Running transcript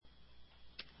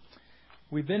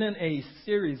We've been in a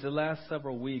series the last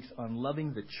several weeks on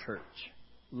loving the church.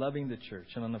 Loving the church.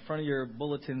 And on the front of your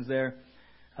bulletins there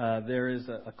is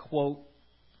a quote,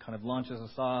 kind of launches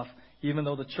us off. Even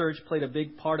though the church played a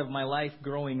big part of my life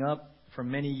growing up, for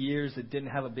many years it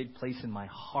didn't have a big place in my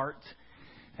heart.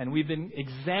 And we've been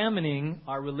examining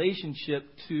our relationship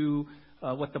to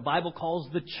what the Bible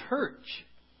calls the church.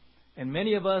 And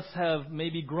many of us have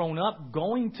maybe grown up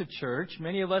going to church.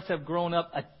 Many of us have grown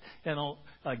up,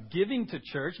 giving to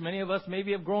church. Many of us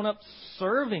maybe have grown up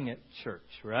serving at church,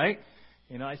 right?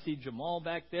 You know, I see Jamal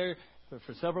back there.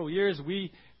 For several years,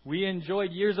 we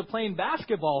enjoyed years of playing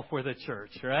basketball for the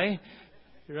church, right?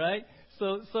 Right?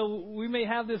 So we may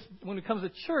have this, when it comes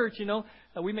to church,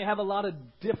 we may have a lot of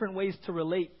different ways to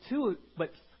relate to it.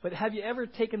 But have you ever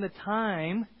taken the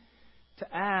time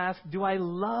to ask, do I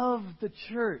love the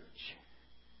church?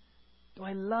 Do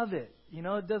I love it?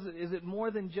 Is it more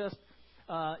than just,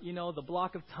 the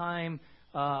block of time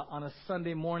on a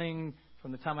Sunday morning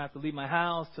from the time I have to leave my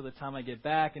house to the time I get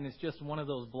back, and it's just one of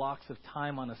those blocks of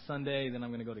time on a Sunday, then I'm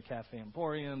going to go to Cafe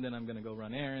Emporium, then I'm going to go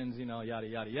run errands, yada,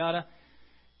 yada, yada,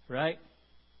 right?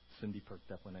 Cindy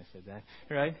perked up when I said that,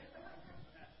 right?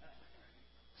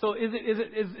 So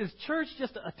is church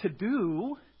just a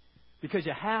to-do because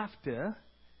you have to,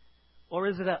 or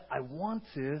is it I want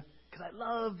to because I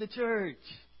love the church?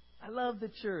 I love the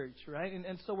church, right?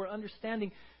 And so we're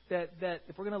understanding that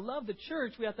if we're going to love the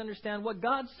church, we have to understand what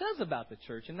God says about the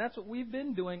church. And that's what we've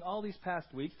been doing all these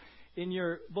past weeks. In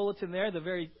your bulletin there, the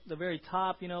very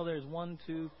top, there's 1,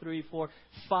 2, 3, 4,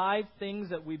 5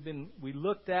 things that we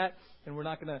looked at, and we're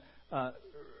not going to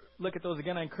look at those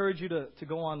again. I encourage you to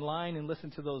go online and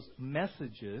listen to those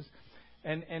messages.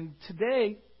 And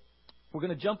today, we're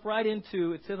going to jump right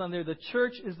into, it says on there, the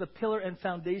church is the pillar and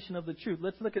foundation of the truth.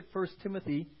 Let's look at 1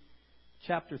 Timothy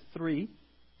chapter 3.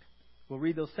 We'll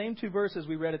read those same 2 verses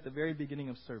we read at the very beginning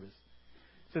of service.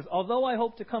 It says, although I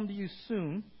hope to come to you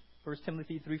soon, 1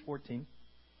 Timothy 3:14,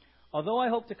 although I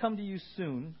hope to come to you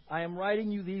soon, I am writing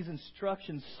you these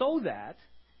instructions so that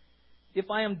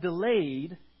if I am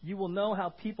delayed, you will know how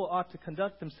people ought to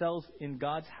conduct themselves in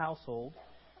God's household.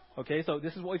 Okay, so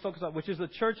this is what we focus on, which is the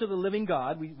church of the living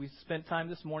God. We spent time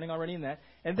this morning already in that.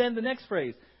 And then the next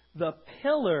phrase, the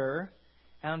pillar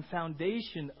and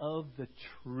foundation of the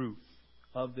truth.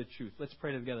 Of the truth. Let's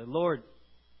pray together. Lord,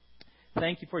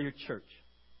 thank you for your church.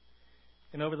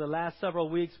 And over the last several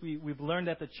weeks, we've learned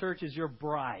that the church is your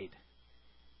bride.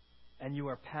 And you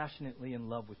are passionately in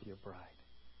love with your bride.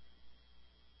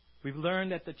 We've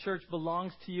learned that the church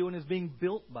belongs to you and is being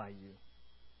built by you.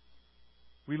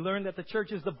 We learned that the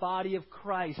church is the body of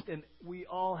Christ, and we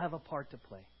all have a part to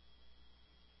play.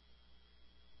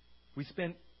 We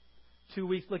spent 2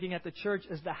 weeks looking at the church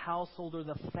as the household or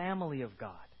the family of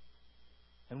God.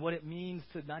 And what it means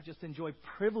to not just enjoy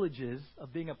privileges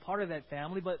of being a part of that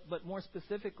family, but more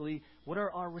specifically, what are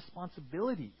our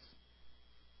responsibilities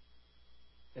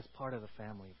as part of the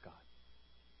family of God?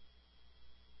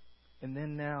 And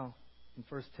then now, in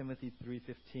 1 Timothy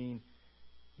 3:15,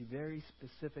 he very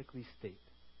specifically states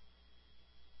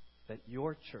that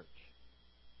your church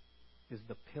is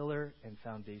the pillar and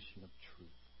foundation of truth.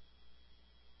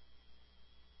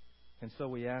 And so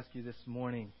we ask you this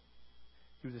morning,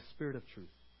 through the Spirit of truth,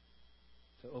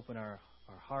 to open our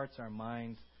hearts, our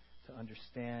minds, to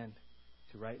understand,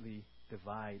 to rightly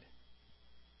divide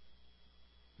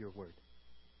your word.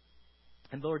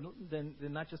 And Lord, then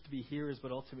not just to be hearers,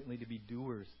 but ultimately to be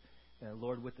doers.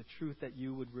 Lord, with the truth that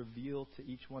you would reveal to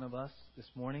each one of us this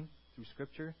morning through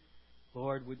Scripture,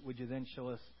 Lord, would you then show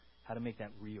us how to make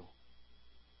that real?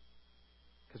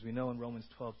 Because we know in Romans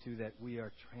 12:2 that we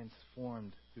are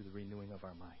transformed through the renewing of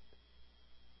our mind.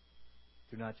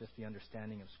 Through not just the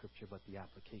understanding of Scripture, but the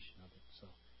application of it. So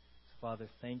Father,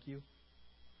 thank you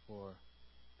for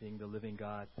being the living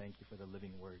God. Thank you for the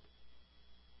living Word.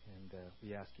 And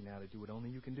we ask you now to do what only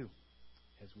you can do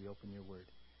as we open your Word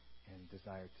and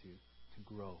desire to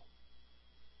grow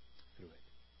through it.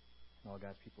 And all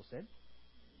God's people said?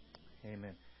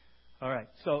 Amen. All right.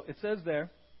 So it says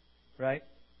there, right,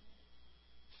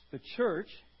 the church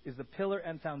is the pillar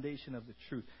and foundation of the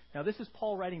truth. Now, this is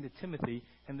Paul writing to Timothy,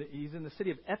 and he's in the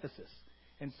city of Ephesus.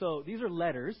 And so these are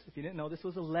letters. If you didn't know, this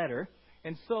was a letter.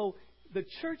 And so the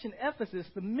church in Ephesus,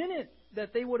 the minute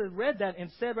that they would have read that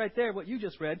and said right there what you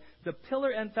just read, the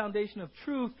pillar and foundation of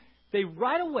truth, they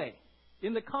right away,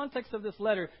 in the context of this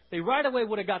letter, they right away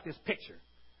would have got this picture.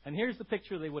 And here's the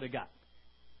picture they would have got.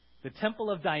 The Temple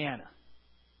of Diana.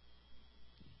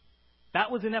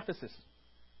 That was in Ephesus.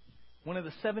 One of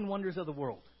the 7 wonders of the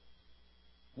world.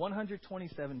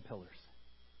 127 pillars.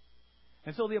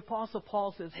 And so the Apostle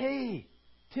Paul says, hey,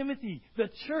 Timothy, the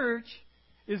church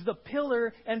is the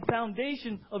pillar and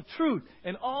foundation of truth.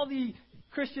 And all the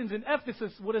Christians in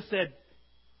Ephesus would have said,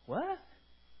 what?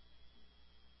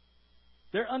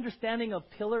 Their understanding of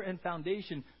pillar and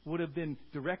foundation would have been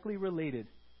directly related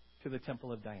to the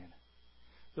Temple of Diana.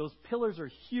 Those pillars are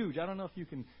huge. I don't know if you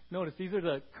can notice. These are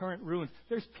the current ruins.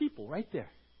 There's people right there.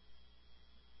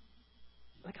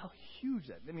 Like how huge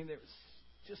that. I mean, they're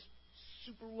just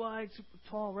super wide, super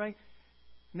tall, right?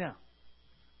 Now,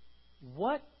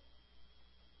 what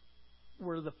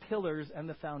were the pillars and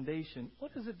the foundation?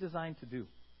 What is it designed to do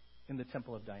in the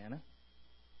Temple of Diana?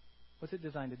 What's it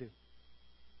designed to do?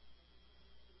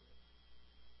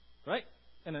 Right?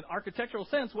 In an architectural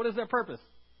sense, what is their purpose?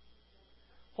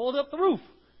 Hold up the roof.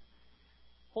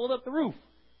 Hold up the roof.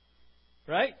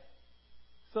 Right?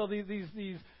 So these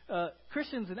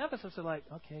Christians in Ephesus are like,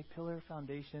 okay, pillar,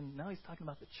 foundation. Now he's talking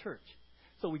about the church.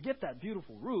 So we get that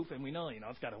beautiful roof, and we know,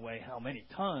 it's got to weigh how many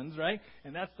tons, right?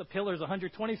 And that's the pillars.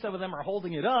 127 of them are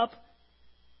holding it up.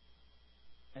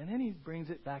 And then he brings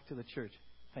it back to the church.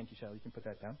 Thank you, Shelley. You can put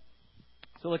that down.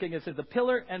 So look again. It says the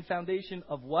pillar and foundation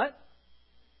of what?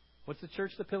 What's the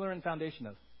church the pillar and foundation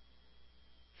of?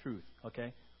 Truth.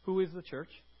 Okay. Who is the church?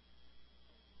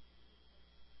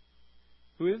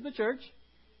 Who is the church?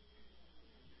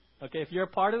 Okay, if you're a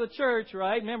part of the church,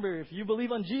 right? Remember, if you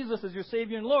believe on Jesus as your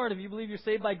Savior and Lord, if you believe you're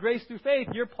saved by grace through faith,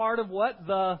 you're part of what?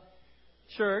 The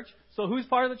church. So who's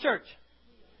part of the church?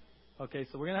 Okay,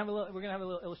 so we're gonna have a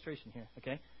little illustration here.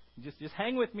 Okay, just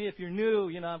hang with me if you're new.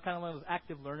 I'm kind of one of those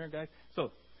active learner guys.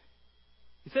 So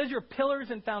it says your pillars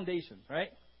and foundations, right?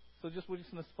 So we're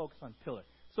just going to focus on pillar.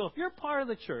 So if you're part of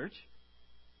the church,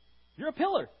 you're a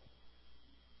pillar.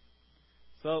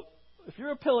 So if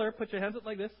you're a pillar, put your hands up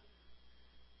like this.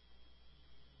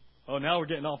 Oh, now we're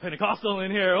getting all Pentecostal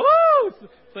in here. Woo!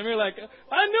 Some of you are like,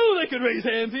 I knew they could raise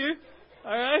hands here.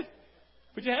 All right?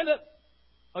 Put your hand up.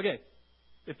 Okay.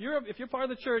 If you're part of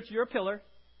the church, you're a pillar.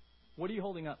 What are you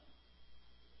holding up?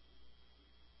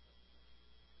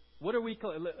 What are we?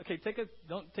 Okay,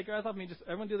 don't take your eyes off me. Just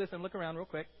everyone do this and look around real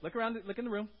quick. Look around. Look in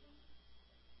the room.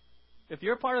 If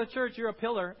you're part of the church, you're a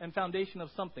pillar and foundation of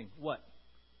something. What?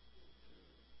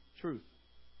 Truth.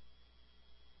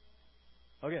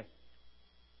 Okay.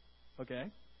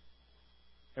 Okay.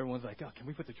 Everyone's like, oh, can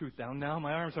we put the truth down now?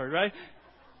 My arms hurt, right?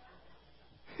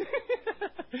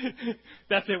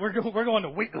 That's it. We're going to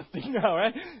weightlifting now,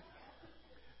 right?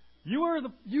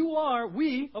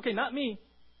 Okay, not me.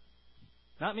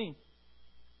 Not me.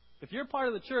 If you're part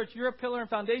of the church, you're a pillar and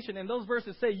foundation, and those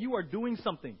verses say you are doing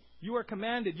something. You are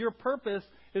commanded. Your purpose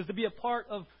is to be a part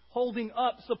of holding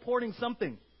up, supporting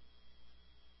something.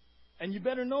 And you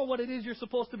better know what it is you're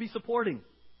supposed to be supporting.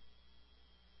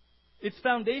 It's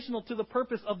foundational to the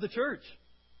purpose of the church.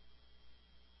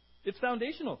 It's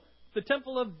foundational. The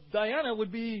Temple of Diana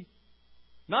would be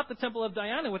not the Temple of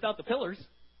Diana without the pillars.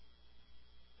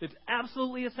 It's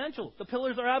absolutely essential. The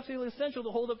pillars are absolutely essential to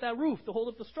hold up that roof, to hold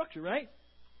up the structure, right?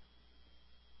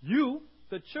 You,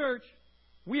 the church,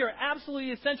 we are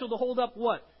absolutely essential to hold up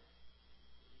what?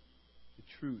 The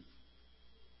truth.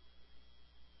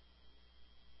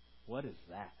 What is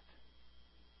that?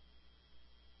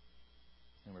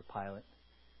 Remember, Pilate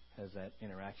has that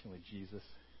interaction with Jesus,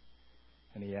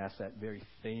 and he asks that very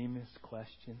famous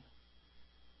question.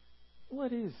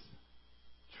 What is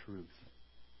truth?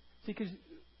 See, because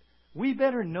we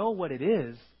better know what it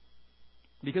is,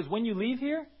 because when you leave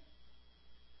here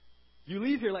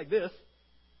like this.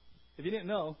 If you didn't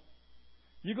know,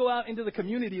 you go out into the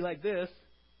community like this.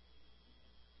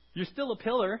 You're still a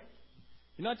pillar.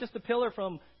 You're not just a pillar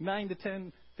from 9 to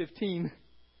 10, 15.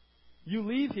 You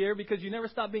leave here because you never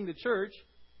stop being the church.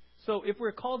 So if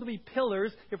we're called to be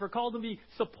pillars, if we're called to be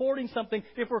supporting something,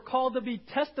 if we're called to be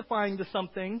testifying to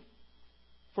something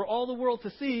for all the world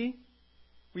to see,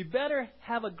 we better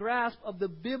have a grasp of the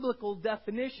biblical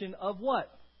definition of what?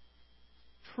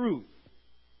 Truth.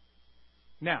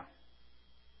 Now,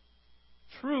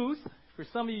 truth, for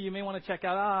some of you, you may want to check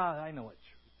out, I know what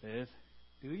truth is.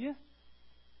 Do you?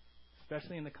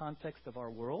 Especially in the context of our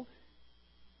world.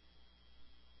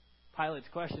 Pilate's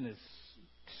question is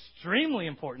extremely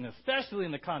important, especially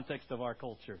in the context of our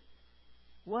culture.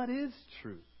 What is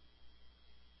truth?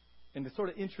 And to sort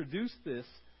of introduce this,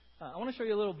 I want to show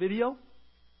you a little video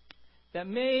that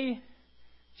may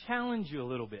challenge you a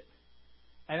little bit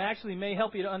and actually may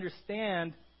help you to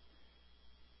understand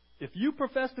if you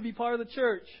profess to be part of the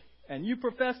church and you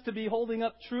profess to be holding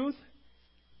up truth,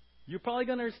 you're probably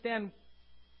going to understand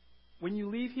when you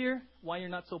leave here why you're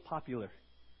not so popular.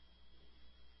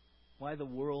 Why the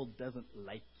world doesn't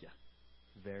like you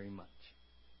very much.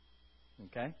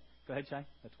 Okay? Go ahead, Shai.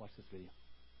 Let's watch this video.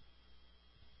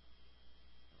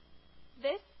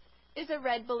 This is a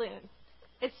red balloon.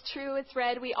 It's true, it's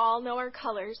red. We all know our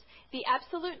colors. The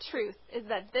absolute truth is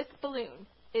that this balloon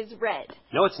is red.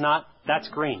 No, it's not. That's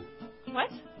green. What?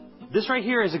 This right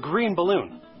here is a green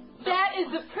balloon. That is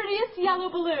the prettiest yellow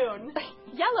balloon.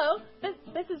 Yellow?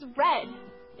 This is red.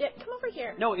 Yeah, come over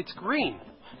here. No, it's green.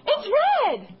 It's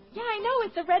red! Yeah, I know.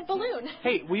 It's a red balloon.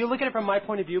 Hey, will you look at it from my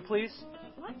point of view, please?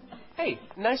 What? Hey,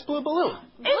 nice blue balloon.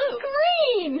 It's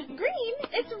green! Green?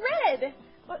 It's red.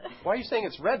 What? Why are you saying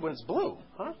it's red when it's blue,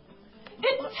 huh?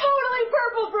 It's totally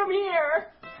purple from here.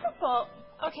 Purple?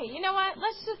 Okay, you know what?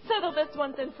 Let's just settle this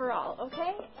once and for all,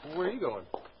 okay? Where are you going?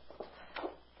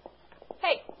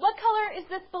 Hey, what color is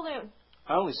this balloon?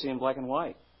 I only see in black and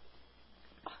white.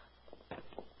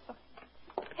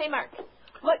 Hey, Mark.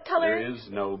 What color? There is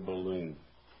no balloon.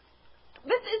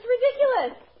 This is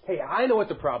ridiculous. Hey, I know what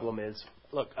the problem is.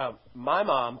 Look, my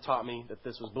mom taught me that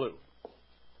this was blue.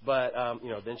 But,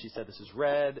 then she said this is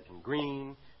red and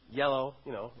green, yellow,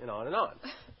 and on and on.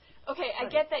 Okay, I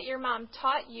get that your mom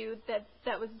taught you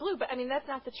that was blue, but, that's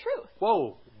not the truth.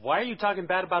 Whoa, why are you talking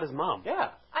bad about his mom? Yeah.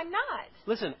 I'm not.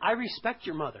 Listen, I respect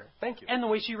your mother. Thank you. And the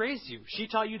way she raised you. She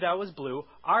taught you that was blue.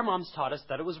 Our moms taught us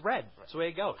that it was red. That's the way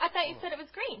it goes. I thought you said it was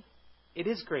green. It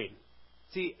is green.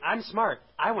 See, I'm smart.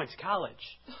 I went to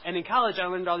college. And in college, I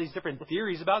learned all these different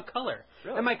theories about color.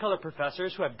 Really? And my color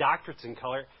professors who have doctorates in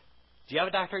color. Do you have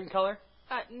a doctorate in color?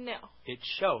 No. It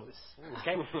shows.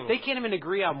 Okay? They can't even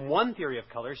agree on one theory of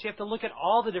color, so you have to look at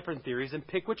all the different theories and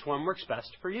pick which one works best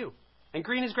for you. And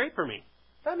green is great for me.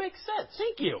 That makes sense.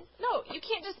 Thank you. No, you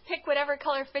can't just pick whatever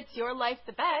color fits your life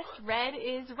the best. Red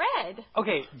is red.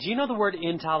 Okay, do you know the word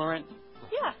intolerant?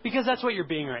 Yeah. Because that's what you're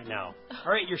being right now.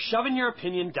 All right, you're shoving your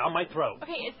opinion down my throat.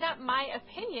 Okay, it's not my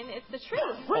opinion, it's the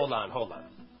truth. Hold on.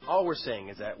 All we're saying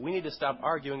is that we need to stop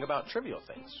arguing about trivial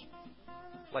things.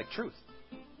 Like truth.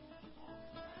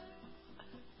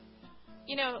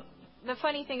 The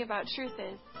funny thing about truth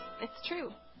is, it's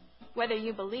true, whether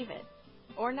you believe it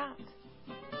or not.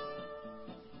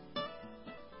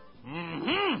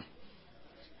 Mm-hmm.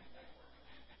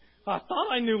 I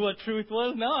thought I knew what truth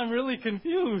was. Now I'm really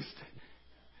confused.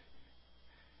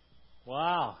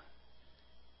 Wow.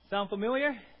 Sound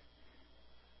familiar?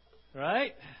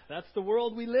 Right? That's the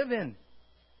world we live in.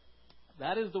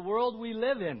 That is the world we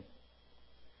live in.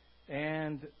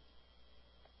 And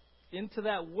into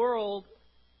that world,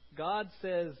 God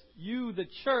says, you, the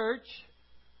church,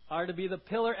 are to be the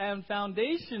pillar and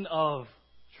foundation of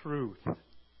truth.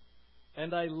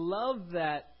 And I love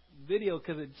that video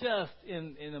because it just,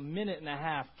 in a minute and a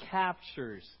half,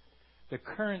 captures the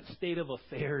current state of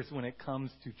affairs when it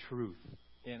comes to truth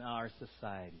in our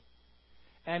society.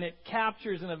 And it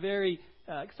captures in a very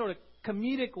sort of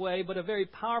comedic way, but a very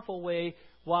powerful way,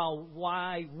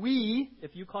 why we,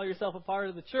 if you call yourself a part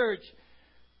of the church,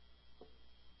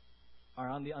 are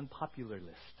on the unpopular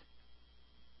list.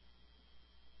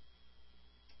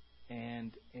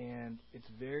 And it's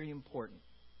very important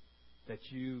that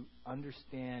you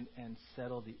understand and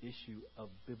settle the issue of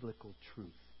biblical truth.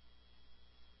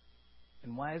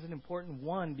 And why is it important?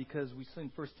 One, because we see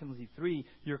in 1 Timothy 3,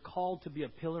 you're called to be a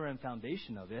pillar and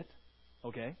foundation of it.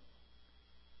 Okay?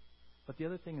 But the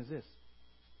other thing is this.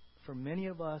 For many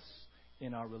of us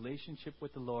in our relationship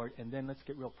with the Lord, and then let's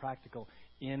get real practical,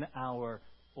 in our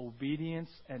obedience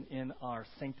and in our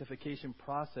sanctification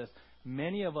process,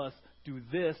 many of us do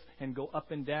this and go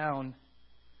up and down,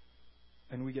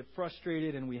 and we get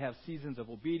frustrated, and we have seasons of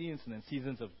obedience and then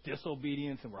seasons of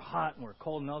disobedience, and we're hot and we're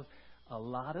cold and all. A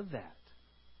lot of that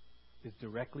is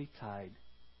directly tied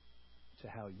to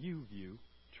how you view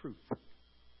truth.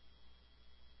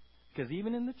 Because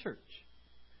even in the church,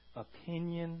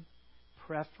 opinion,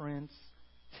 preference,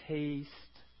 taste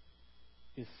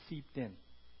is seeped in.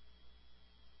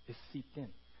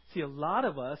 See, a lot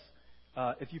of us,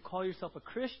 if you call yourself a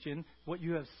Christian, what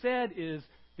you have said is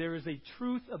there is a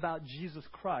truth about Jesus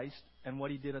Christ and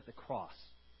what He did at the cross.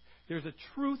 There's a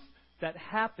truth that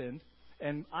happened,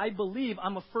 and I believe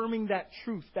I'm affirming that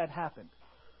truth that happened.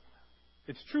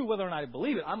 It's true whether or not I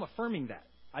believe it. I'm affirming that.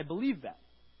 I believe that.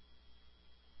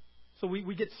 So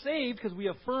we get saved because we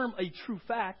affirm a true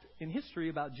fact in history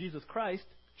about Jesus Christ,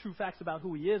 true facts about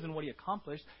who He is and what He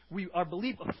accomplished. Our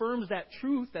belief affirms that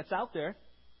truth that's out there.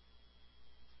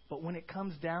 But when it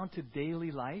comes down to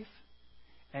daily life,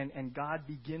 and God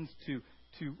begins to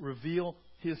reveal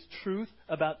His truth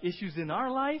about issues in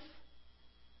our life,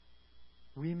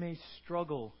 we may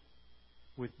struggle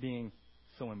with being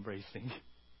so embracing.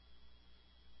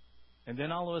 And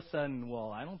then all of a sudden,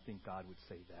 well, I don't think God would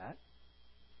say that.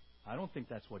 I don't think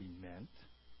that's what He meant.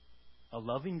 A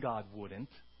loving God wouldn't.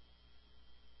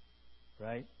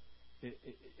 Right?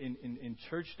 in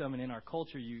churchdom and in our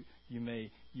culture, you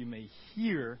may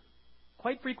hear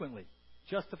quite frequently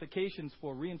justifications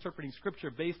for reinterpreting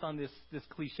Scripture based on this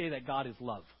cliche that God is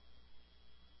love.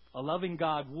 A loving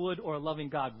God would or a loving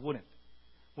God wouldn't.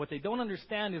 What they don't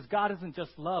understand is God isn't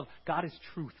just love. God is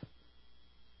truth.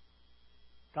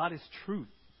 God is truth.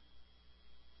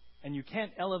 And you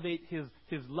can't elevate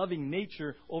His loving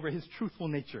nature over His truthful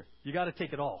nature. You got to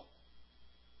take it all.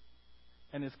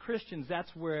 And as Christians, that's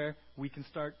where we can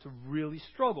start to really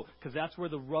struggle, because that's where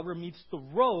the rubber meets the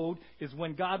road, is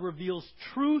when God reveals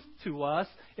truth to us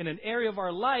in an area of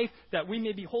our life that we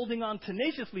may be holding on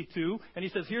tenaciously to, and He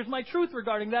says, here's my truth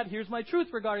regarding that, here's my truth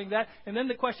regarding that, and then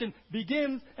the question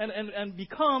begins and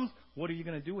becomes, what are you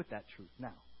going to do with that truth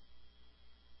now?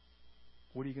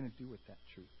 What are you going to do with that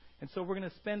truth? And so we're going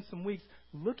to spend some weeks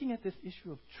looking at this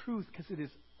issue of truth, because it is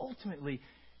ultimately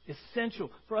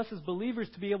essential for us as believers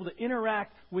to be able to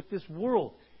interact with this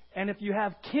world. And if you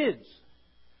have kids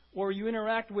or you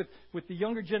interact with the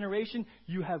younger generation,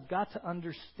 you have got to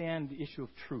understand the issue of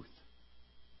truth.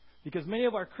 Because many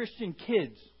of our Christian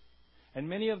kids and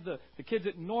many of the kids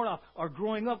at Nordoff are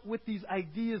growing up with these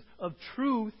ideas of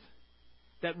truth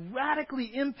that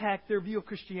radically impact their view of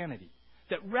Christianity,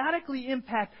 that radically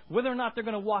impact whether or not they're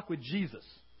going to walk with Jesus.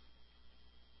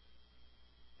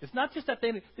 It's not just that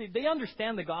they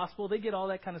understand the gospel. They get all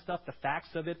that kind of stuff, the facts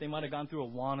of it. They might have gone through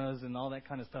Awanas and all that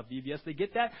kind of stuff, VBS. They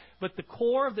get that. But the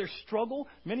core of their struggle,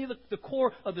 many of the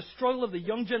core of the struggle of the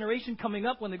young generation coming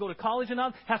up when they go to college and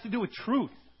all, has to do with truth.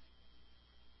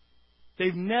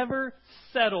 They've never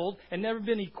settled and never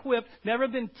been equipped, never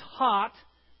been taught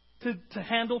to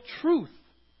handle truth.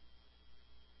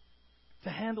 To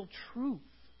handle truth.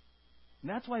 And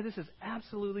that's why this is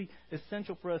absolutely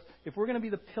essential for us. If we're going to be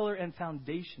the pillar and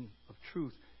foundation of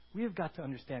truth, we have got to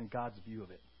understand God's view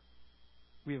of it.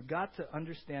 We have got to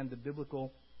understand the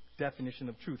biblical definition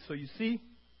of truth. So you see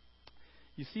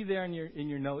there in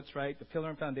your notes, right, the pillar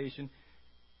and foundation.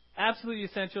 Absolutely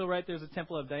essential, right? There's a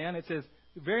temple of Diana. It says,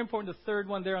 very important, the third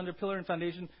one there under pillar and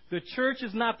foundation. The church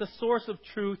is not the source of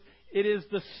truth. It is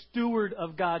the steward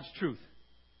of God's truth.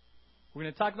 We're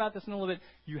going to talk about this in a little bit.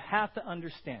 You have to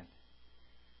understand.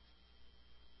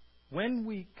 When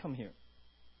we come here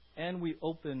and we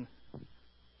open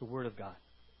the Word of God,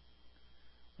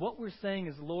 what we're saying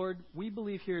is, Lord, we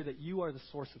believe here that you are the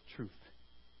source of truth.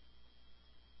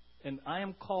 And I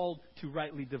am called to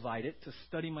rightly divide it, to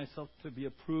study myself to be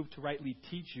approved, to rightly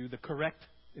teach you the correct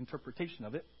interpretation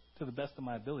of it to the best of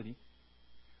my ability.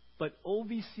 But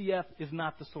OVCF is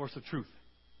not the source of truth.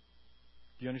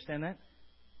 Do you understand that?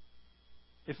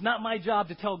 It's not my job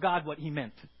to tell God what He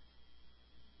meant.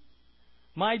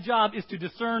 My job is to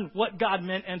discern what God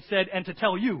meant and said and to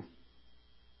tell you.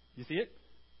 You see it?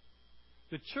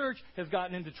 The church has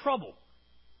gotten into trouble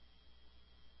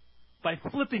by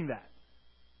flipping that.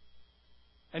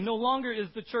 And no longer is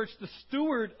the church the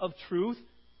steward of truth.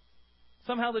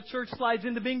 Somehow the church slides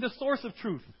into being the source of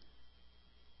truth.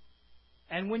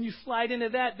 And when you slide into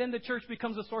that, then the church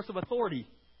becomes a source of authority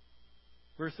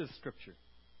versus Scripture.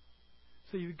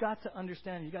 So you've got to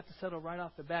understand, you've got to settle right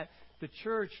off the bat, the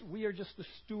church, we are just the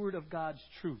steward of God's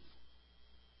truth.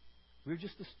 We're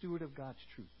just the steward of God's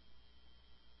truth.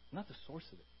 Not the source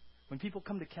of it. When people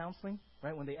come to counseling,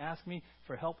 right, when they ask me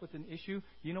for help with an issue,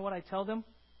 you know what I tell them?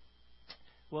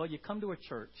 Well, you come to a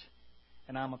church,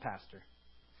 and I'm a pastor.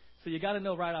 So you got to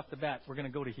know right off the bat, we're going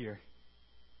to go to here.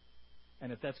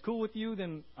 And if that's cool with you,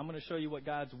 then I'm going to show you what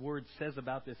God's Word says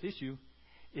about this issue.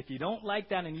 If you don't like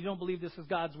that and you don't believe this is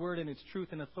God's Word and its truth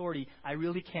and authority, I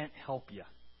really can't help you.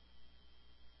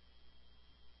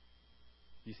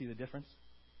 Do you see the difference?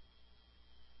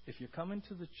 If you're coming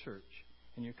to the church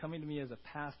and you're coming to me as a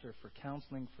pastor for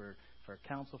counseling, for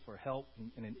counsel, for help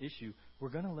in an issue, we're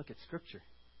going to look at Scripture.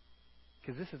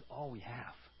 Because this is all we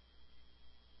have.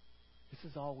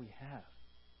 This is all we have.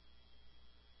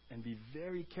 And be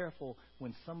very careful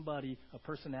when somebody, a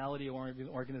personality or an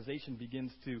organization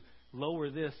begins to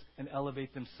lower this and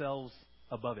elevate themselves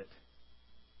above it.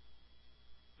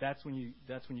 That's when you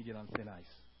get on thin ice.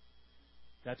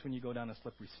 That's when you go down a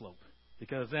slippery slope.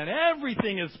 Because then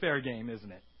everything is fair game,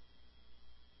 isn't it?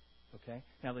 Okay?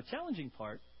 Now the challenging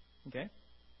part, okay,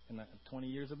 in the 20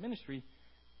 years of ministry,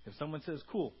 if someone says,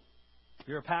 cool,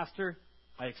 you're a pastor,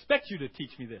 I expect you to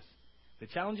teach me this. The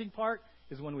challenging part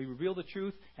is when we reveal the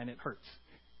truth and it hurts.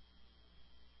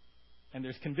 And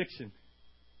there's conviction.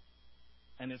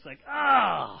 And it's like,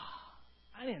 I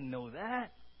didn't know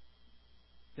that.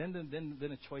 Then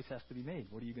a choice has to be made.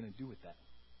 What are you going to do with that?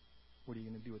 What are you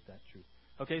going to do with that truth?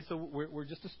 Okay, so we're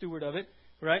just a steward of it,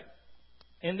 right?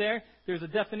 In there's a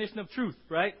definition of truth,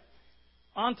 right?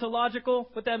 Ontological,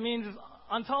 what that means is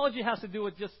Ontology has to do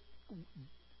with just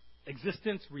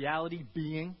existence, reality,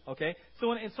 being, okay?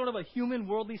 So in sort of a human,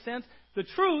 worldly sense, the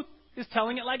truth is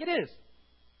telling it like it is.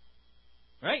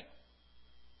 Right?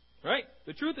 Right?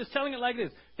 The truth is telling it like it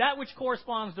is. That which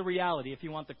corresponds to reality, if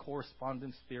you want the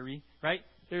correspondence theory, right?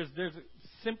 There's a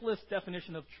simplest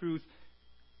definition of truth.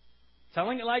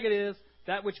 Telling it like it is,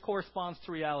 that which corresponds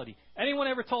to reality. Anyone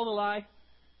ever told a lie?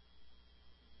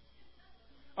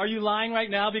 Are you lying right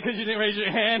now because you didn't raise your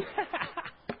hand?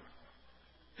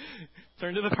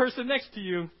 Turn to the person next to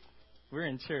you. We're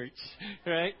in church,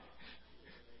 right?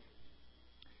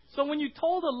 So when you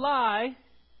told a lie,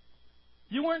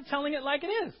 you weren't telling it like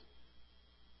it is.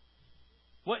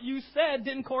 What you said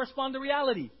didn't correspond to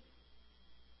reality.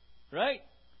 Right?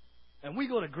 And we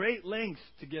go to great lengths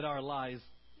to get our lies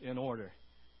in order.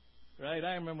 Right?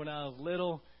 I remember when I was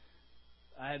little,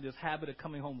 I had this habit of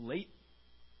coming home late.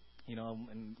 You know,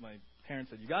 and my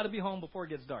parents said, you got to be home before it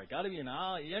gets dark. Got to be,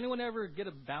 anyone ever get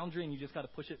a boundary and you just got to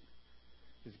push it?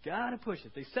 Just got to push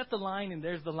it. They set the line and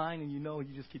there's the line and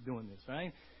you just keep doing this,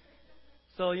 right?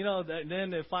 So,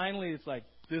 then finally it's like,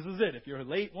 this is it. If you're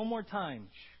late one more time.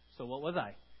 So what was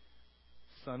I?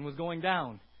 Sun was going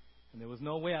down. And there was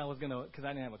no way I was going to, because I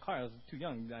didn't have a car. I was too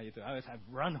young. I had to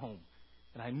run home.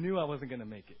 And I knew I wasn't going to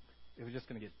make it. It was just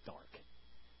going to get dark.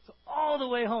 So all the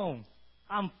way home,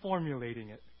 I'm formulating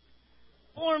it,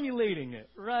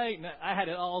 right? And I had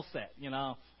it all set,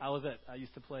 I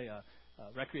used to play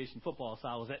recreation football, so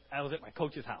I was at my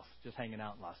coach's house, just hanging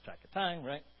out and lost track of time,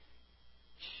 right?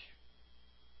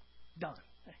 Done.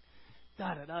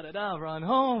 Da-da-da-da-da, run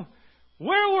home.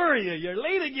 Where were you? You're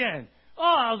late again.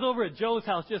 Oh, I was over at Joe's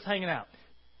house just hanging out.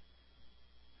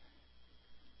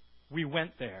 We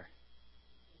went there.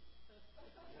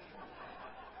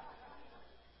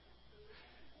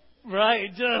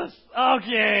 Right,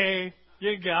 okay,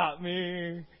 you got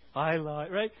me. I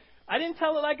lied, right? I didn't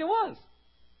tell it like it was.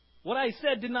 What I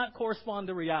said did not correspond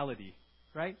to reality,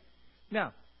 right?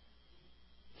 Now,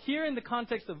 here in the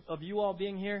context of you all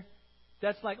being here,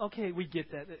 that's like, okay, we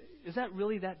get that. Is that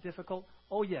really that difficult?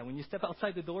 Oh, yeah, when you step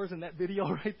outside the doors in that video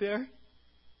right there,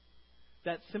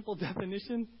 that simple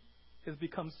definition has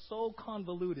become so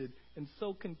convoluted and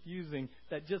so confusing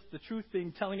that just the truth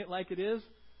being telling it like it is,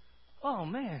 oh,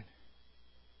 man.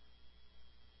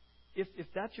 If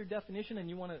that's your definition and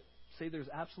you want to say there's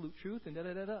absolute truth and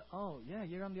oh, yeah,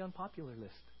 you're on the unpopular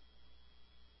list.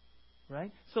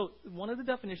 Right? So one of the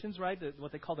definitions, right,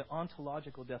 what they call the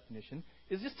ontological definition,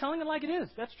 is just telling it like it is.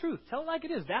 That's truth. Tell it like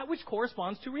it is. That which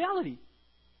corresponds to reality.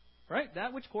 Right?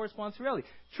 That which corresponds to reality.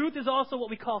 Truth is also what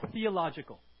we call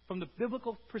theological. From the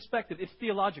biblical perspective, it's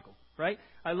theological. Right?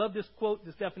 I love this quote,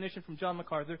 this definition from John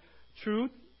MacArthur.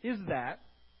 Truth is that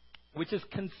which is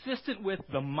consistent with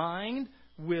the mind,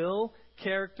 will,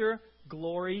 character,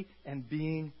 glory, and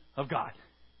being of God.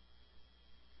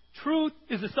 Truth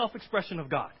is the self-expression of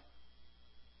God.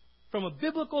 From a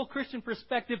biblical Christian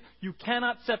perspective, you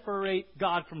cannot separate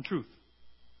God from truth.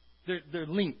 They're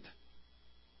linked.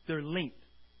 They're linked.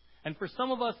 And for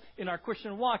some of us in our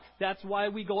Christian walk, that's why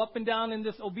we go up and down in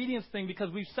this obedience thing,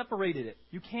 because we've separated it.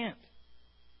 You can't.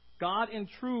 God and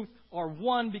truth are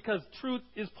one because truth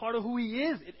is part of who He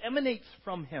is. It emanates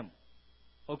from Him.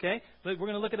 Okay? But we're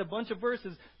going to look at a bunch of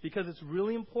verses because it's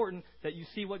really important that you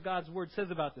see what God's Word says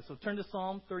about this. So turn to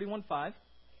Psalm 31:5.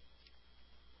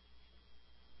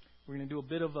 We're going to do a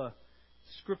bit of a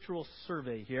scriptural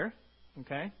survey here.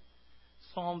 Okay?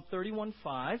 Psalm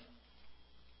 31:5.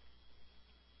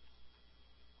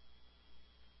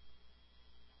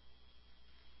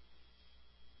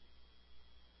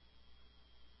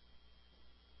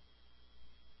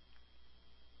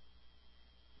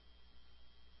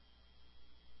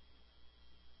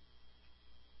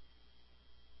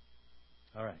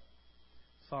 All right.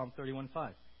 Psalm 31:5.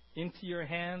 Into your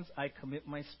hands I commit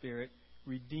my spirit.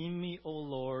 Redeem me, O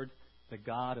Lord, the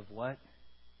God of what?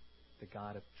 The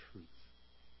God of truth.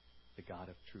 The God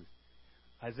of truth.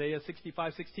 Isaiah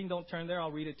 65:16. Don't turn there.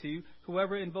 I'll read it to you.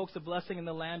 Whoever invokes a blessing in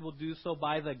the land will do so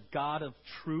by the God of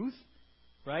truth.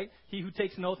 Right? He who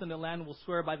takes an oath in the land will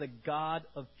swear by the God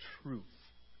of truth.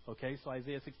 Okay, so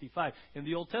Isaiah 65. In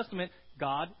the Old Testament,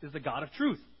 God is the God of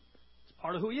truth. It's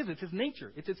part of who He is. It's His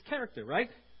nature. It's His character,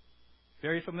 right?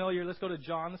 Very familiar. Let's go to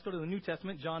John. Let's go to the New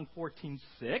Testament, John 14:6.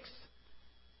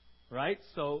 Right?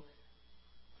 So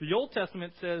the Old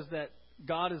Testament says that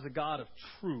God is a God of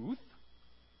truth.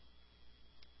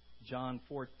 John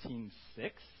 14:6.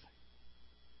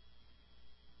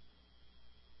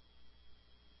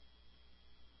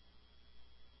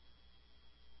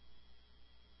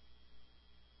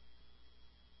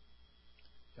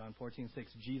 John 14:6.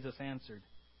 Jesus answered,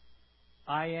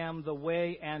 I am the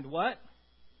way and what?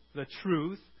 the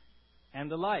truth, and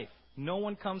the life. No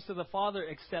one comes to the Father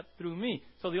except through me.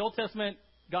 So the Old Testament,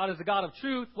 God is the God of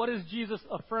truth. What is Jesus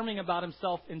affirming about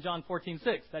himself in John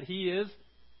 14:6? That he's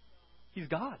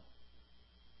God.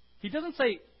 He doesn't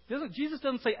say, Jesus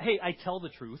doesn't say, hey, I tell the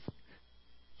truth.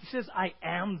 He says, I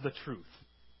am the truth.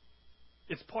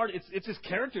 It's his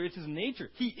character, it's his nature.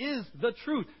 He is the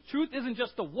truth. Truth isn't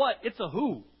just a what, it's a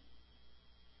who.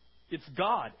 It's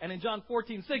God. And in John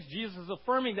 14:6, Jesus is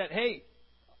affirming that, hey,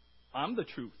 I'm the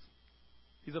truth.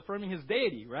 He's affirming his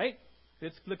deity, right?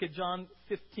 Let's look at John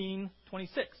 15:26,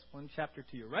 one chapter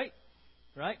to your right.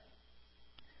 Right?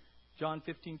 John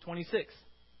 15:26.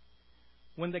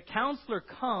 When the Counselor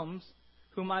comes,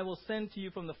 whom I will send to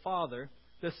you from the Father,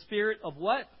 the Spirit of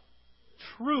what?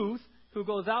 Truth, who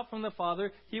goes out from the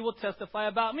Father, he will testify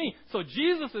about me. So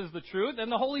Jesus is the truth,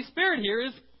 and the Holy Spirit here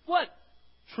is what?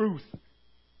 Truth.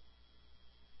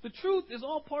 The truth is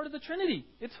all part of the Trinity.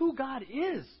 It's who God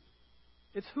is.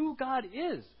 It's who God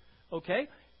is. Okay?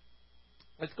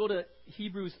 Let's go to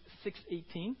Hebrews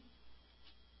 6:18.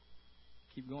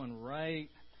 Keep going right.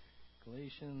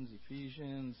 Galatians,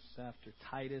 Ephesians, after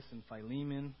Titus and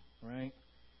Philemon, right?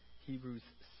 Hebrews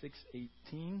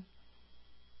 6:18.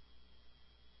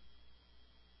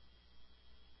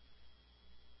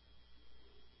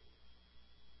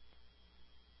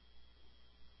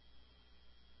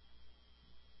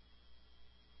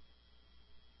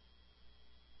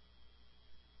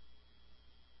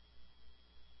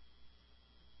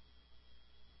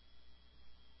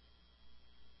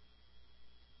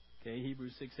 Okay,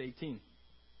 Hebrews 6:18.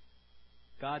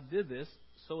 God did this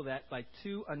so that by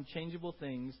two unchangeable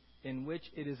things in which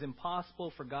it is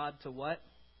impossible for God to what?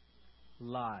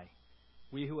 Lie.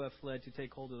 We who have fled to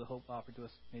take hold of the hope offered to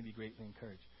us may be greatly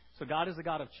encouraged. So God is the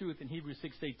God of truth. In Hebrews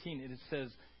 6:18, it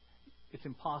says it's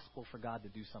impossible for God to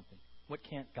do something. What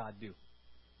can't God do?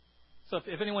 So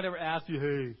if anyone ever asks you,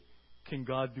 hey, can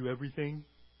God do everything?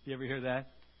 You ever hear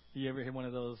that? You ever hear one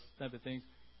of those type of things?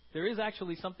 There is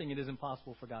actually something it is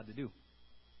impossible for God to do.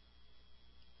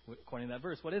 According to that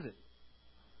verse, what is it?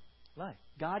 Lie.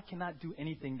 God cannot do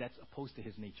anything that's opposed to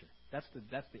his nature. That's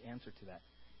the answer to that.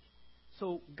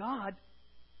 So God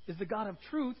is the God of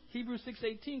truth. Hebrews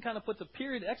 6:18 kind of puts a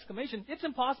period, exclamation. It's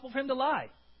impossible for him to lie.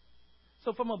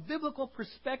 So from a biblical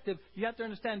perspective, you have to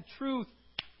understand truth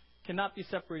cannot be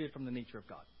separated from the nature of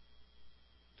God.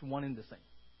 It's one and the same.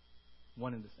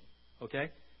 One and the same.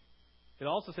 Okay? It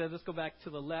also says, let's go back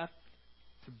to the left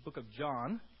to the book of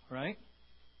John, right?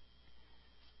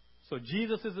 So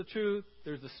Jesus is the truth.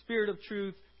 There's the Spirit of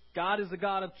truth. God is the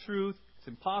God of truth. It's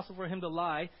impossible for him to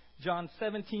lie. John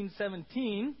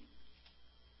 17:17.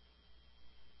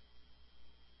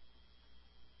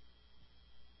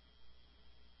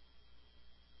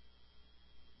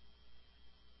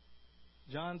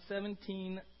 John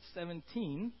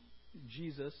 17:17.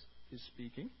 Jesus is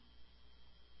speaking.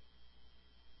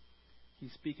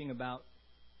 He's speaking about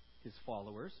his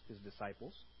followers, his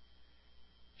disciples.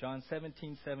 John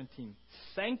 17:17.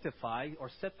 Sanctify or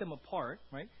set them apart,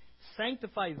 right?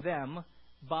 Sanctify them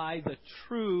by the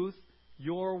truth.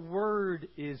 Your word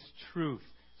is truth.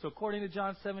 So according to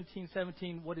John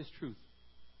 17:17, what is truth?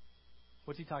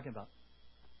 What's he talking about?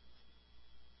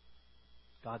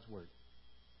 God's word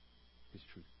is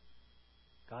truth.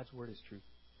 God's word is truth,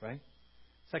 right?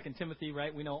 2 Timothy,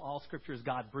 right? We know all scripture is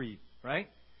God-breathed, right?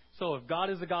 So if God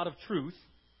is the God of truth,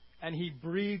 and he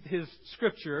breathed his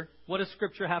scripture, what does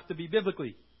scripture have to be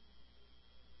biblically?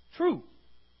 True.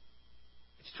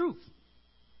 It's truth.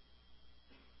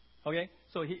 Okay?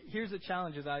 So here's the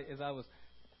challenge as I was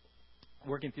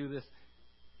working through this.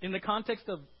 In the context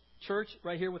of church,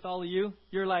 right here with all of you,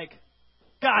 you're like,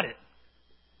 got it.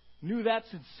 Knew that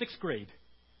since 6th grade.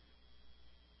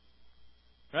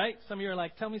 Right? Some of you are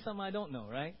like, tell me something I don't know,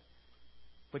 right?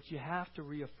 But you have to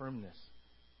reaffirm this.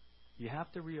 You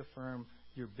have to reaffirm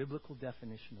your biblical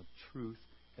definition of truth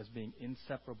as being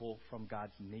inseparable from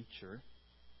God's nature,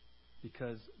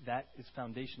 because that is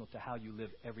foundational to how you live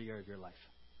every area of your life.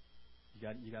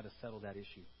 You got to settle that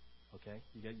issue, okay?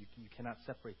 You cannot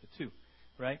separate the two,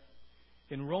 right?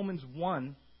 In Romans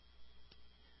 1,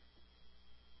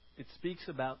 it speaks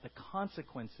about the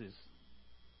consequences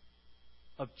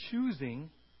of choosing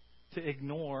to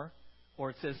ignore,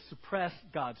 or it says suppress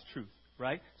God's truth,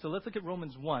 right? So let's look at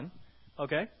Romans 1,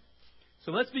 okay?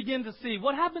 So let's begin to see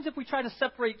what happens if we try to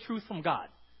separate truth from God.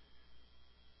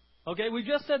 Okay, we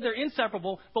just said they're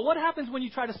inseparable, but what happens when you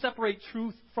try to separate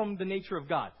truth from the nature of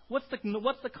God? What's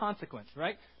the consequence,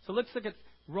 right? So let's look at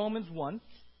Romans 1,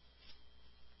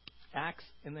 Acts,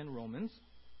 and then Romans.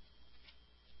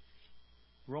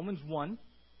 Romans 1,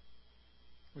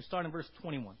 we're starting in verse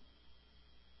 21.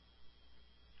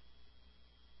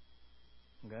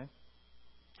 Okay?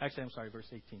 Actually, I'm sorry, verse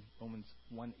 18. Romans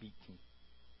 1:18.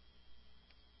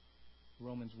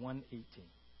 Romans 1:18.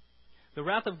 The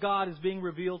wrath of God is being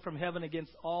revealed from heaven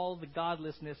against all the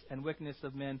godlessness and wickedness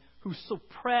of men who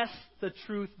suppress the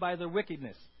truth by their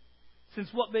wickedness. Since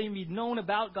what may be known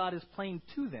about God is plain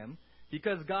to them,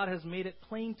 because God has made it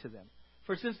plain to them.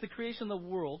 For since the creation of the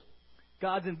world,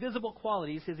 God's invisible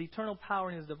qualities, His eternal power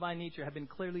and His divine nature have been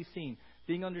clearly seen,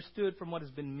 being understood from what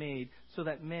has been made, so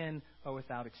that men are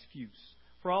without excuse.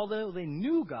 For although they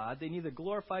knew God, they neither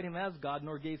glorified Him as God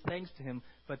nor gave thanks to Him,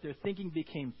 but their thinking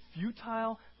became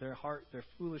futile, their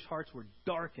foolish hearts were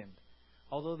darkened.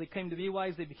 Although they came to be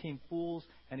wise, they became fools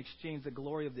and exchanged the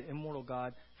glory of the immortal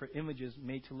God for images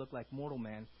made to look like mortal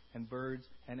man and birds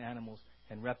and animals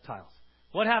and reptiles.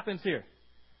 What happens here?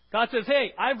 God says,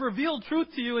 hey, I've revealed truth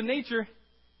to you in nature.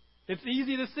 It's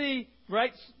easy to see,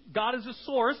 right? God is the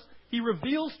source. He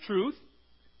reveals truth.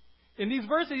 In these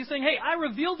verses, He's saying, hey, I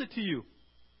revealed it to you.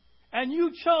 And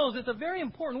you chose, it's a very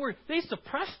important word, they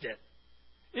suppressed it.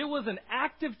 It was an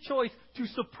active choice to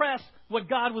suppress what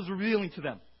God was revealing to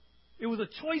them. It was a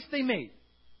choice they made.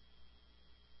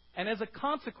 And as a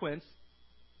consequence,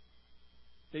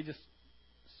 they just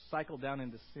cycled down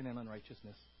into sin and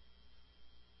unrighteousness.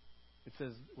 It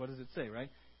says, what does it say, right?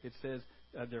 It says,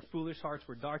 their foolish hearts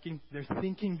were darkened, their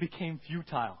thinking became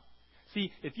futile.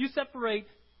 See, if you separate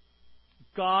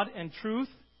God and truth,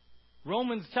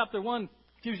 Romans chapter 1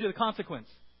 gives you the consequence.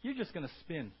 You're just going to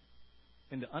spin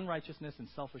into unrighteousness and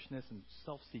selfishness and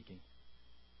self-seeking.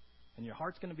 And your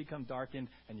heart's going to become darkened,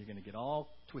 and you're going to get all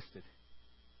twisted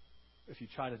if you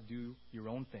try to do your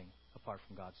own thing apart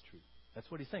from God's truth. That's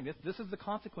what He's saying. This is the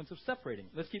consequence of separating.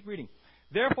 Let's keep reading.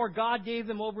 Therefore, God gave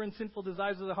them over in sinful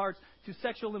desires of their hearts to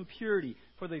sexual impurity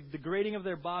for the degrading of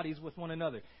their bodies with one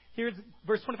another. Here's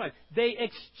verse 25. They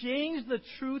exchanged the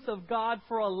truth of God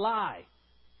for a lie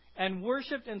and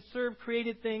worshipped and served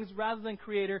created things rather than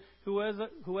Creator who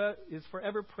is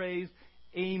forever praised.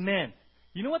 Amen.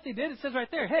 You know what they did? It says right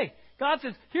there, hey, God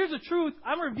says, here's the truth.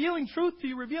 I'm revealing truth to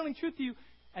you.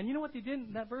 And you know what they did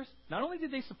in that verse? Not only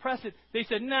did they suppress it, they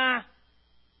said, nah,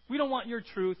 we don't want your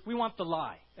truth. We want the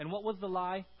lie. And what was the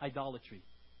lie? Idolatry.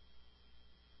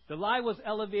 The lie was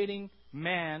elevating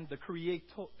man, the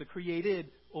created,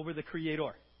 over the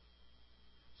Creator.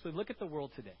 So look at the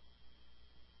world today.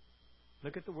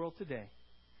 Look at the world today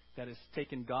that has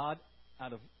taken God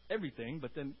out of everything,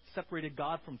 but then separated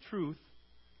God from truth.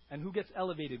 And who gets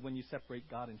elevated when you separate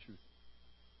God and truth?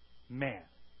 Man.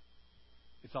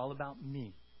 It's all about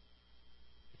me.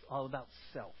 It's all about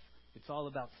self. It's all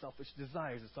about selfish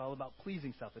desires. It's all about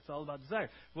pleasing self. It's all about desire.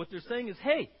 What they're saying is,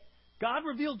 hey, God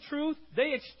revealed truth.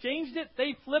 They exchanged it.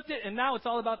 They flipped it. And now it's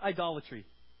all about idolatry.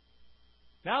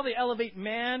 Now they elevate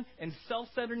man and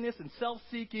self-centeredness and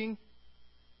self-seeking,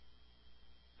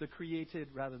 the created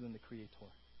rather than the Creator.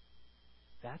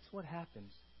 That's what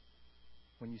happens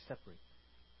when you separate.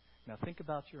 Now think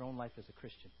about your own life as a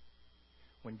Christian.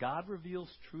 When God reveals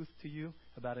truth to you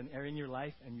about an area in your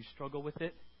life and you struggle with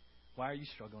it, why are you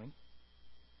struggling?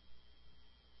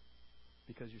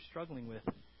 Because you're struggling with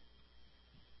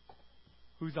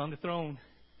who's on the throne.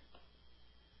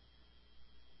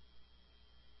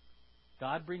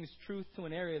 God brings truth to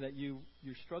an area that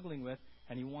you're struggling with,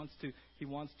 and He wants to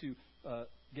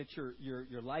get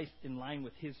your life in line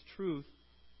with His truth.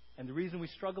 And the reason we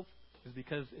struggle is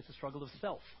because it's a struggle of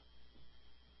self.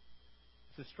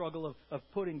 It's a struggle of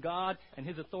putting God and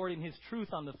His authority and His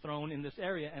truth on the throne in this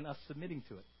area and us submitting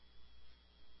to it.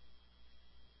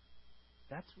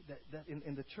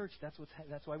 In the church,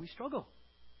 that's why we struggle.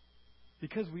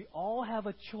 Because we all have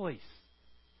a choice.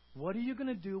 What are you going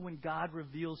to do when God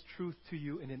reveals truth to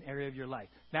you in an area of your life?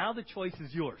 Now the choice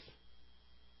is yours.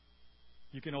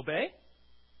 You can obey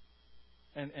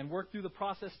and work through the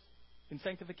process in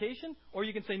sanctification, or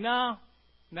you can say, no,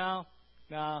 I'm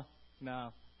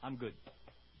good.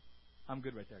 I'm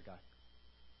good right there, God.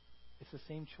 It's the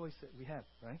same choice that we have,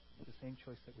 right? It's the same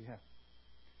choice that we have.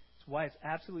 It's why it's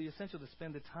absolutely essential to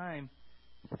spend the time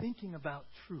thinking about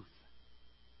truth.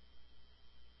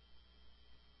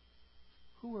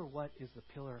 Who or what is the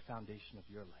pillar or foundation of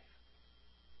your life?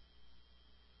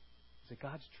 Is it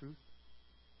God's truth?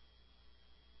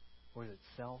 Or is it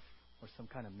self? Or some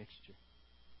kind of mixture?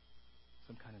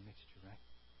 Some kind of mixture, right?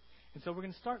 And so we're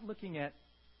going to start looking at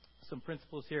some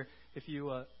principles here. If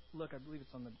you look, I believe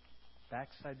it's on the back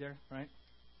side there, right?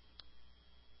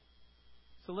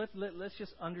 So let's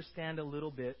just understand a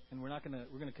little bit, and we're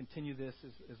going to continue this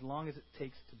as long as it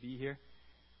takes to be here.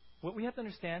 What we have to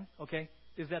understand, okay,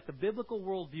 is that the biblical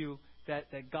worldview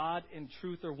that God and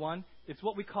truth are one, it's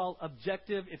what we call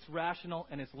objective, it's rational,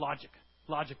 and it's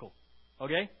logical.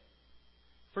 Okay?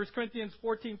 1 Corinthians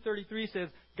 14:33 says,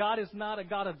 God is not a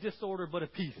God of disorder, but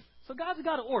of peace. So God's a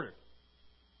God of order.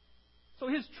 So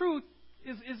His truth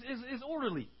is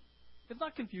orderly. It's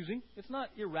not confusing. It's not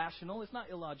irrational. It's not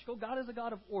illogical. God is a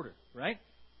God of order, right?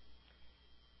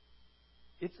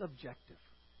 It's objective,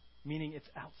 meaning it's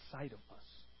outside of us.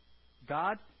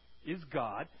 God is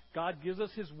God. God gives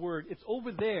us His Word. It's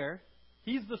over there.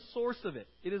 He's the source of it.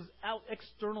 It is out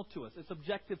external to us. It's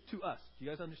objective to us. Do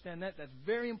you guys understand that? That's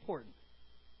very important.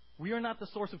 We are not the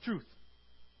source of truth.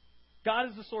 God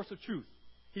is the source of truth.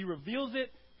 He reveals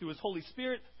it through His Holy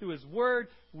Spirit, through His Word.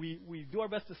 We do our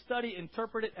best to study,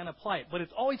 interpret it, and apply it. But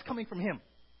it's always coming from Him.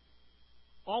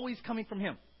 Always coming from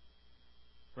Him.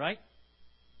 Right?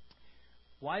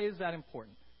 Why is that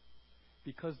important?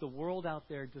 Because the world out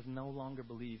there does no longer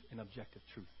believe in objective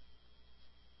truth.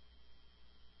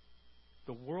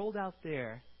 The world out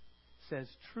there says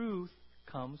truth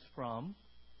comes from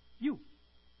you.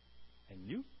 And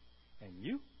you. And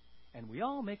you. And we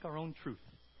all make our own truth.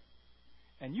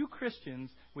 And you Christians,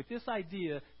 with this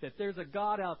idea that there's a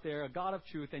God out there, a God of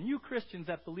truth, and you Christians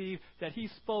that believe that He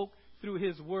spoke through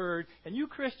His Word, and you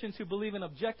Christians who believe in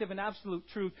objective and absolute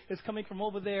truth is coming from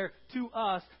over there to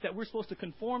us, that we're supposed to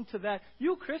conform to that,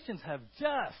 you Christians have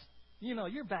just,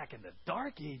 you're back in the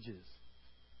dark ages.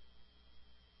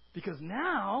 Because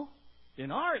now,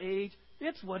 in our age,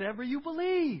 it's whatever you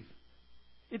believe.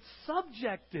 It's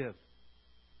subjective.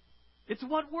 It's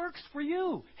what works for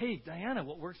you. Hey, Diana,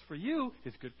 what works for you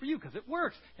is good for you because it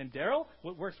works. And Daryl,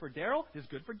 what works for Daryl is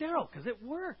good for Daryl because it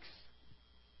works.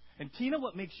 And Tina,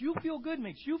 what makes you feel good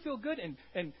makes you feel good.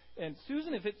 And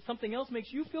Susan, if something else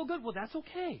makes you feel good, well, that's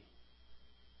okay.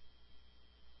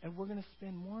 And we're going to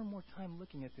spend more and more time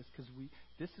looking at this because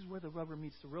this is where the rubber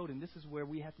meets the road, and this is where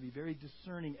we have to be very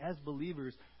discerning as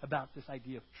believers about this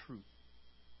idea of truth.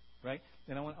 Right?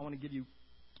 And I want to give you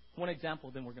one example,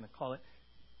 then we're going to call it.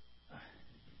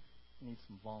 I need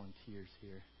some volunteers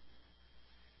here.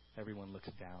 Everyone looks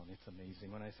down. It's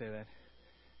amazing when I say that.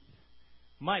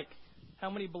 Mike, how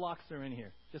many blocks are in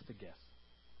here? Just a guess.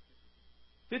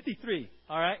 53.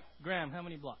 All right. Graham, how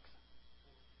many blocks?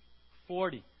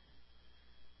 40.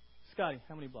 Scotty,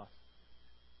 how many blocks?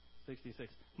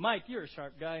 66. Mike, you're a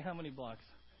sharp guy. How many blocks?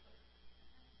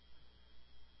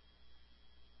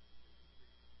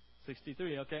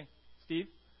 63. Okay. Steve?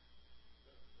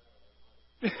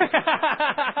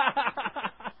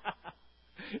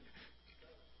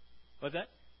 What's that?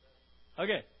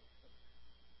 Okay.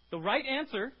 The right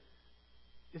answer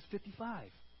is 55.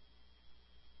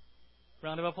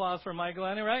 Round of applause for Michael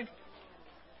Annie, right?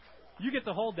 You get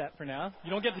to hold that for now.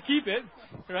 You don't get to keep it,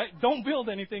 right? Don't build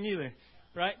anything either,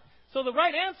 right? So the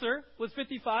right answer was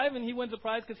 55, and he wins the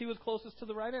prize because he was closest to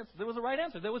the right answer. There was a right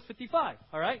answer. There was 55,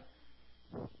 all right?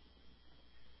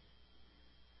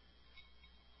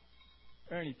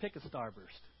 Ernie, pick a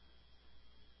starburst.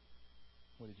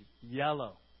 What did you?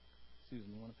 Yellow. Susan,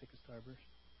 you want to pick a starburst?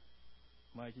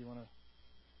 Mike, you want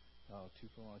to? Oh, 2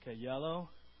 for 1. Okay, yellow.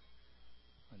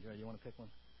 Andrea, you want to pick one?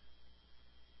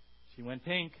 She went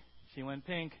pink. She went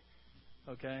pink.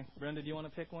 Okay. Brenda, do you want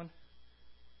to pick one?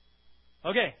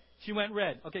 Okay. She went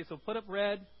red. Okay, so put up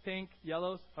red, pink,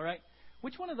 yellows. All right.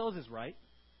 Which one of those is right?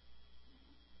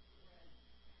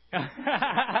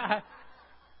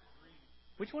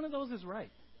 Which one of those is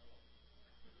right?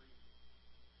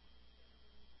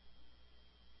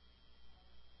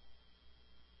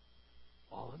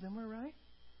 All of them are right?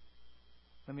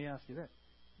 Let me ask you this.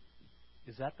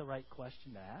 Is that the right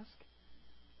question to ask?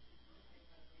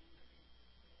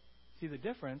 See the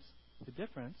difference, can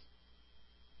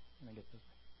I get this?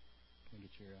 Can I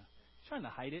get your, trying to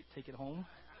hide it, take it home?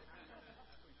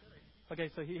 Okay,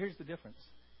 so here's the difference.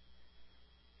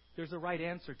 There's a right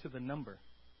answer to the number.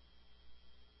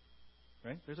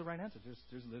 Right? There's a right answer.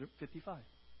 There's literally 55.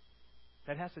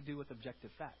 That has to do with objective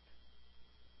fact.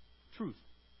 Truth.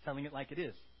 Telling it like it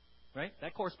is. Right?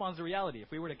 That corresponds to reality.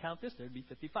 If we were to count this, there'd be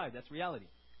 55. That's reality.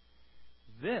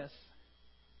 This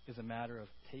is a matter of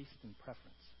taste and preference.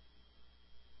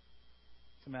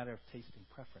 It's a matter of taste and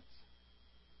preference.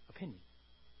 Opinion.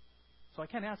 So I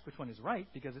can't ask which one is right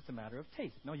because it's a matter of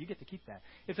taste. No, you get to keep that.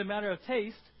 It's a matter of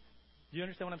taste. Do you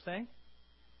understand what I'm saying?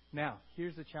 Now,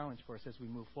 here's the challenge for us as we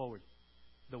move forward.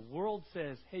 The world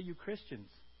says, hey, you Christians,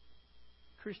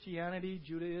 Christianity,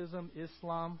 Judaism,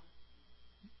 Islam,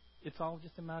 it's all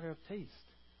just a matter of taste.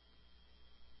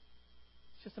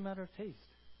 It's just a matter of taste.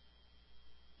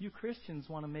 You Christians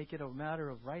want to make it a matter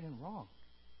of right and wrong.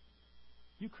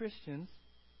 You Christians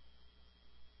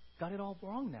got it all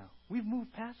wrong now. We've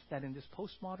moved past that in this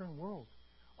postmodern world.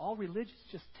 All religion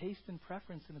is just taste and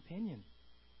preference and opinion.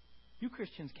 You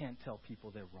Christians can't tell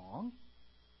people they're wrong.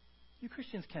 You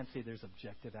Christians can't say there's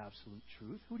objective, absolute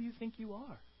truth. Who do you think you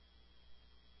are?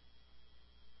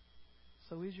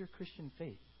 So is your Christian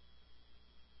faith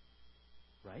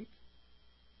right?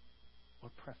 Or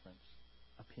preference,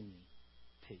 opinion,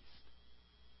 taste?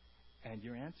 And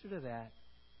your answer to that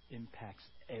impacts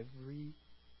every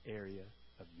area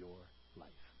of your life.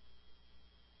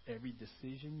 Every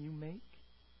decision you make,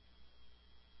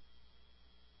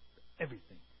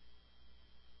 everything.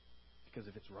 Because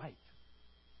if it's right,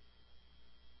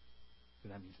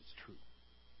 then that means it's true.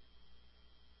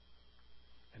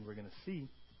 And we're going to see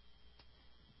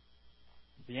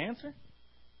the answer.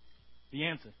 The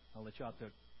answer, I'll let you out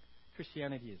there.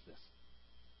 Christianity is this.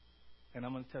 And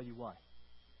I'm going to tell you why.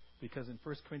 Because in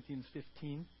 1 Corinthians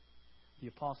 15, the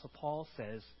Apostle Paul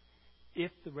says,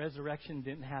 if the resurrection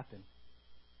didn't happen,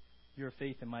 your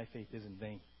faith and my faith is in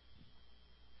vain.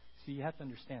 See, you have to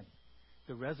understand,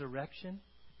 the resurrection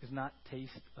is not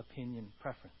taste, opinion,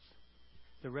 preference.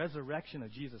 The resurrection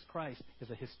of Jesus Christ is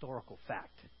a historical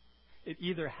fact. It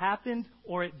either happened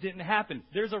or it didn't happen.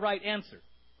 There's a right answer,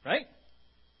 right?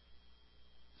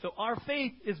 So our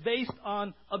faith is based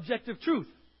on objective truth,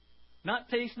 not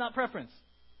taste, not preference.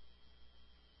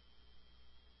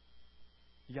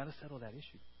 You got to settle that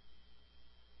issue.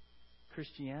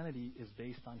 Christianity is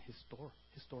based on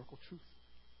historical truth,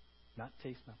 not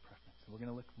taste, not preference. And we're going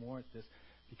to look more at this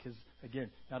because, again,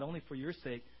 not only for your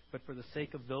sake, but for the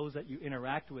sake of those that you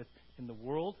interact with in the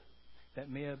world that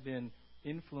may have been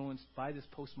influenced by this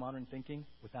postmodern thinking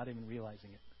without even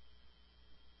realizing it.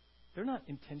 They're not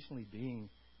intentionally being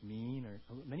mean,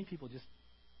 or many people just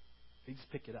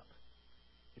pick it up.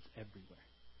 It's everywhere.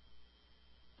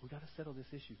 We've got to settle this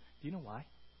issue. Do you know why?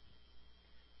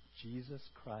 Jesus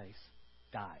Christ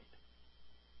died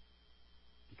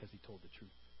because he told the truth.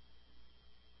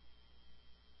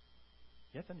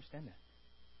 You have to understand that.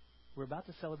 We're about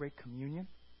to celebrate communion.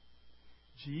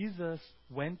 Jesus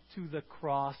went to the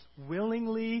cross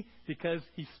willingly because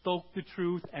he spoke the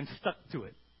truth and stuck to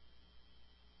it.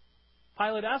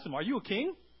 Pilate asked him, "Are you a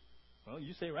king?" "Well,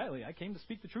 you say rightly, I came to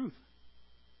speak the truth."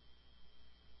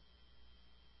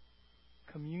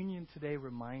 Communion today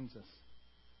reminds us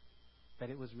that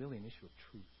it was really an issue of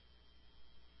truth.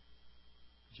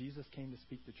 Jesus came to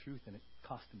speak the truth, and it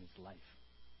cost him his life.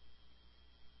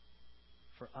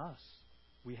 For us,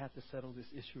 we have to settle this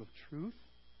issue of truth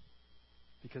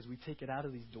because we take it out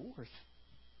of these doors.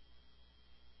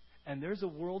 And there's a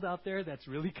world out there that's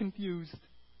really confused.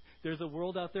 There's a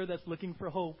world out there that's looking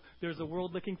for hope. There's a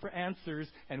world looking for answers.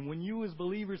 And when you as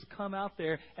believers come out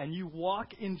there and you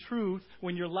walk in truth,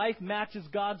 when your life matches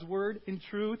God's word in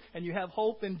truth and you have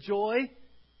hope and joy,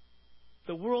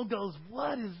 the world goes,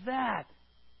 "What is that?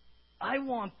 I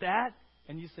want that."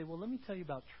 And you say, "Well, let me tell you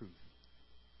about truth.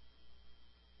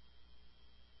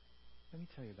 Let me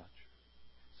tell you about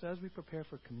truth." So as we prepare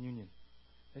for communion,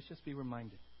 let's just be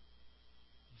reminded.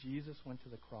 Jesus went to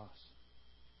the cross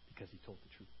because he told the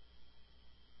truth.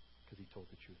 Because he told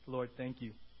the truth. Lord, thank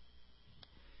you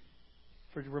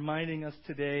for reminding us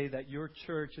today that your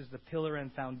church is the pillar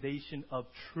and foundation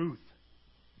of truth.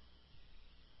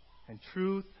 And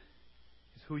truth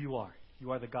is who you are.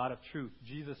 You are the God of truth.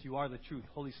 Jesus, you are the truth.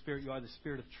 Holy Spirit, you are the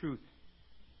Spirit of truth.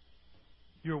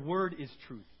 Your word is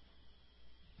truth.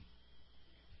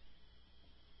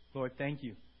 Lord, thank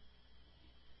you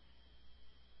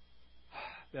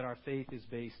that our faith is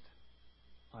based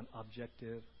on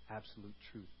objective, absolute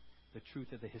truth. The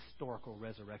truth of the historical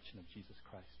resurrection of Jesus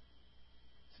Christ.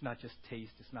 It's not just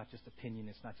taste, it's not just opinion,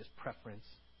 it's not just preference,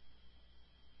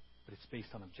 but it's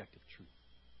based on objective truth.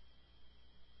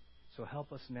 So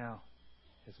help us now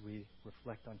as we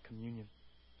reflect on communion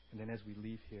and then as we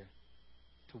leave here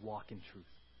to walk in truth.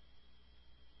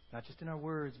 Not just in our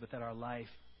words, but that our life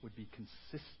would be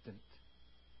consistent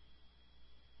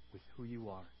with who you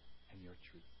are and your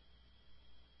truth.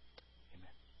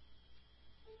 Amen.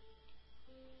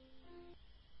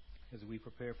 As we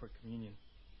prepare for communion,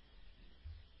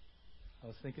 I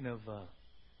was thinking of,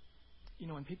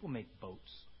 when people make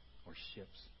boats or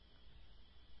ships,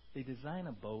 they design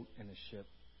a boat and a ship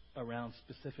around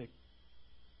specific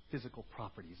physical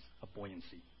properties of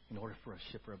buoyancy. In order for a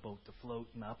ship or a boat to float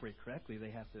and operate correctly, they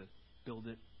have to build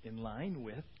it in line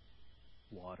with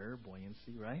water,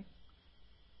 buoyancy, right?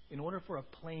 In order for a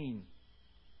plane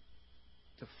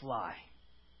to fly,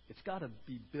 it's got to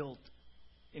be built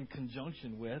in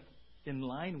conjunction with, in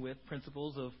line with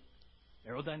principles of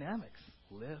aerodynamics,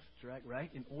 lift, drag,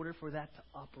 right? In order for that to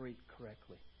operate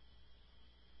correctly.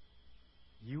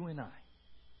 You and I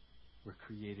were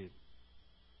created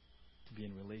to be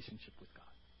in relationship with God.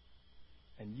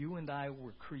 And you and I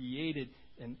were created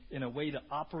in a way to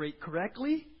operate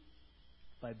correctly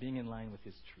by being in line with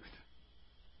His truth.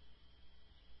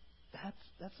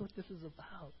 That's what this is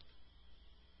about.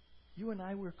 You and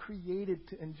I were created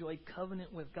to enjoy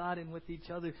covenant with God and with each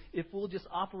other if we'll just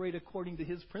operate according to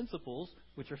His principles,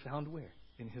 which are found where?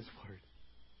 In His Word.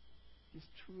 His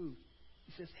truth.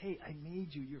 He says, hey, I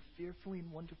made you. You're fearfully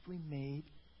and wonderfully made.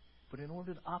 But in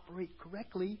order to operate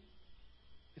correctly,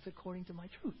 it's according to my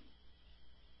truth.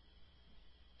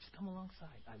 Just come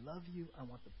alongside. I love you. I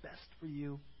want the best for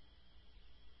you.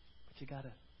 But you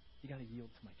gotta yield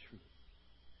to my truth.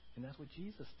 And that's what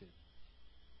Jesus did.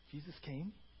 Jesus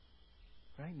came,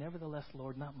 right? Nevertheless,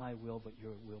 Lord, not my will, but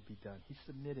your will be done. He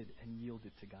submitted and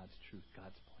yielded to God's truth,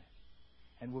 God's plan.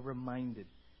 And we're reminded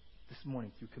this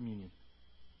morning through communion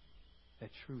that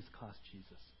truth cost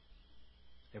Jesus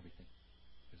everything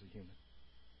as a human.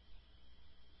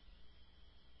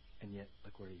 And yet,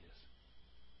 look where He is.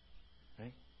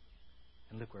 Right?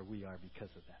 And look where we are because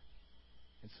of that.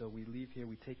 And so we leave here,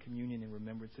 we take communion in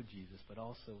remembrance of Jesus, but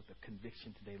also with the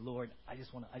conviction today, Lord, I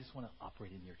just want to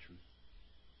operate in your truth.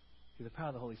 Through the power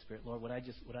of the Holy Spirit, Lord, would I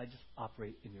just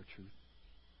operate in your truth?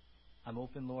 I'm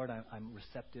open, Lord. I'm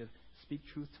receptive. Speak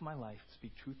truth to my life.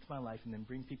 Speak truth to my life, and then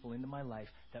bring people into my life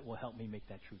that will help me make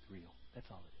that truth real. That's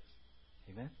all it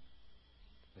is. Amen?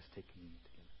 Let's take communion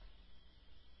together.